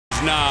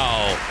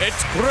now,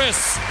 it's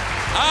Chris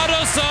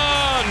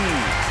Addison!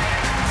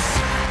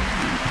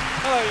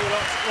 Hello, you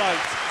lot. Right,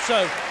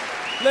 so,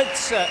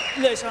 let's,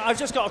 I've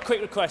just got a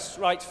quick request,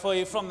 right, for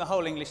you from the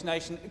whole English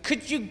nation.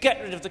 Could you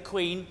get rid of the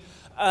Queen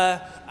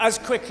as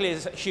quickly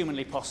as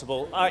humanly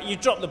possible? You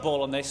dropped the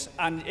ball on this,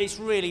 and it's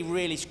really,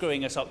 really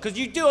screwing us up. Because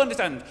you do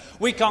understand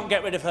we can't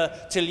get rid of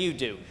her till you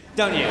do,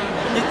 don't you?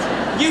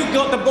 You've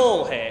got the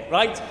ball here,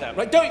 right?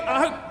 Right.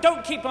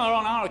 Don't keep her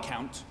on our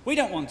account. We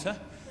don't want her.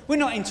 We're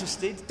not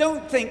interested.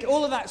 Don't think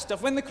all of that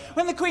stuff. When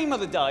the Queen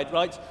Mother died,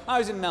 right, I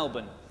was in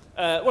Melbourne.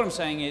 What I'm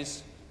saying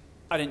is,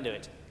 I didn't do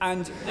it.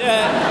 And an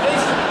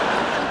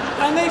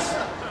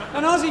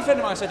Aussie friend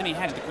of mine said to me,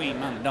 "How did the Queen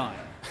Mother die?"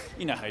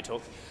 You know how he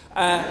talks.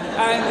 And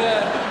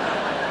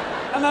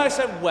I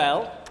said,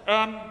 well,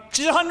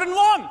 she's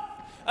 101.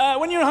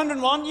 When you're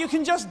 101, you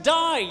can just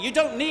die. You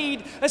don't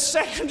need a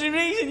secondary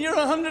reason. You're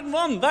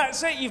 101.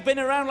 That's it. You've been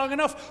around long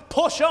enough.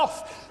 Push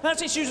off.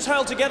 That's it. She was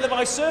held together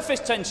by surface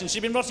tension.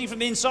 She'd been rotting from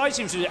the inside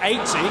since she was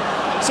 80.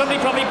 Somebody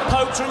probably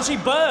poked her and she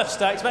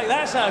burst. I expect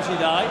that's how she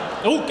died.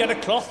 Oh, get a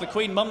cloth. The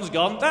Queen Mum's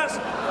gone. That's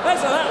how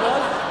that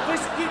was.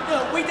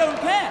 But, we don't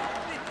care.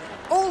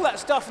 All that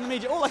stuff in the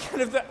media, all that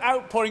kind of the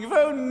outpouring of,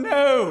 oh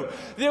no,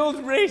 the old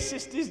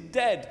racist is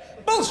dead.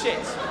 Bullshit!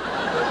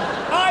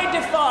 I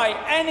defy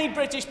any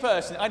British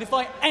person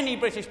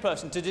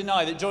to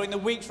deny that during the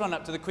weeks run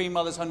up to the Queen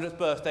Mother's 100th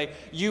birthday,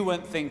 you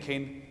weren't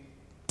thinking,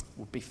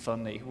 would be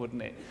funny,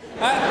 wouldn't it?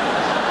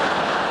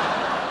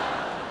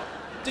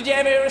 Did you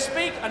ever hear her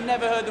speak? I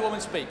never heard the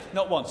woman speak,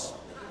 not once.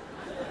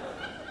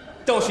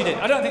 All she did.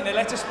 I don't think they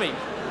let her speak.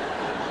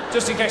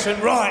 Just in case she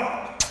went, right.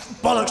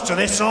 Bollocks to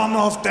this, I'm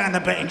off down the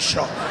betting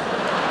shop.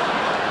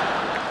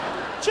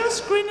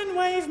 Just grin and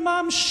wave,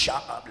 Mum.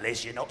 Shut up,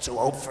 Liz, you're not too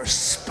old for a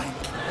spank.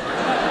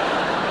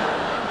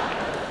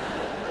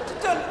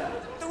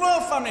 The royal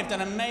family have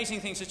done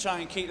amazing things to try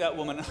and keep that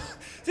woman...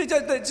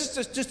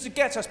 just to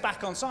get us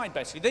back on side,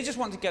 basically. They just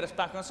want to get us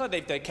back on side.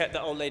 They kept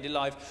that old lady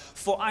alive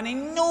for an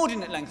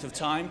inordinate length of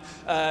time.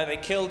 They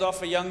killed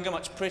off a younger,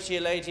 much prettier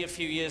lady a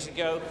few years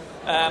ago.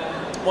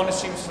 One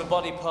assumes for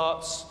body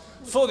parts.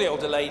 For the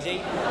older lady.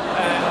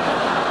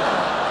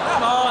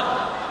 Come on.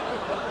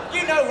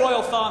 You know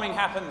royal farming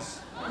happens.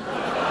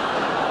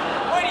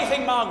 Why do you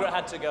think Margaret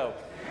had to go?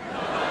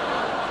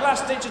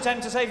 Last-ditch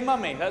attempt to save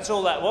Mummy. That's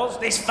all that was.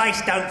 This face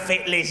don't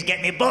fit, Liz.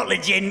 Get me a bottle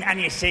of gin and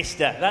your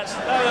sister. That's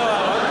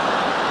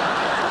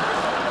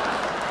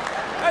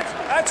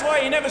why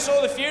you never saw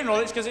the funeral.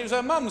 It's because it was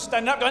her mum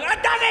standing up going,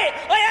 "I've done it!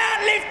 I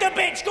outlived the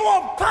bitch! Go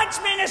on, punch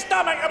me in the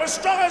stomach! I'm as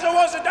strong as I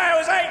was the day I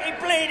was 80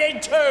 bleeding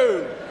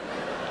too!"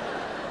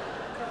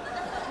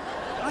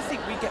 I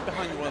think we'd get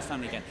behind the royal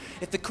family again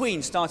if the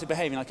Queen started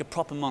behaving like a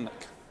proper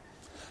monarch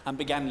and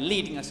began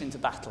leading us into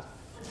battle.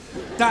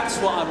 That's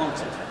what I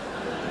wanted.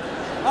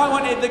 I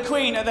wanted the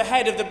Queen at the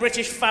head of the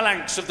British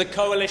phalanx of the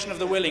coalition of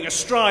the willing,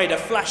 astride a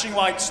flashing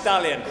white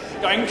stallion,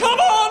 going, "Come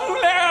on,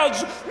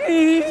 lads!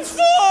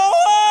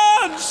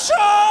 Forward!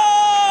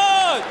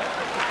 Charge!"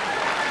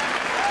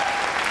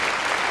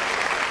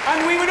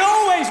 And we would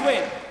always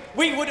win.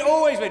 We would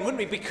always win, wouldn't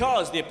we?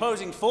 Because the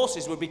opposing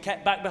forces would be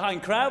kept back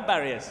behind crowd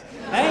barriers.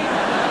 Eh?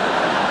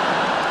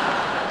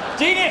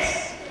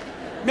 Genius!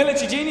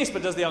 Military genius,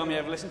 but does the army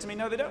ever listen to me?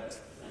 No, they don't.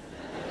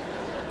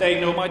 They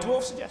ignore my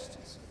dwarf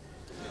suggestions.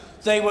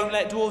 They won't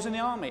let dwarves in the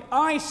army.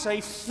 I say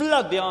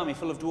flood the army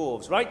full of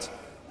dwarves, right?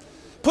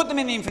 Put them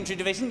in the infantry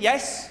division,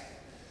 yes.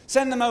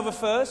 Send them over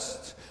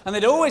first. And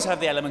they'd always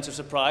have the element of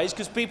surprise,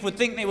 because people would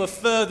think they were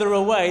further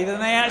away than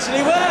they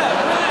actually were,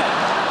 wouldn't they?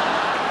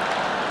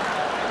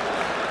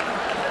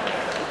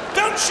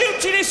 Don't shoot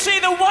till you see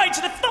the whites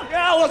of the fuck.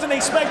 I wasn't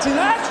expecting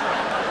that.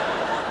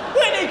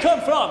 Where did he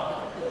come from?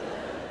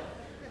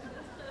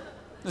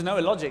 There's no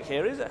logic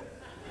here, is there?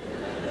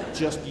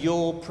 Just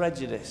your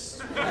prejudice.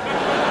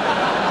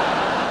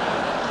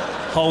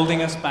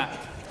 Holding us back.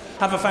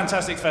 Have a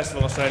fantastic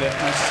festival, Australia.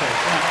 Nice to see you.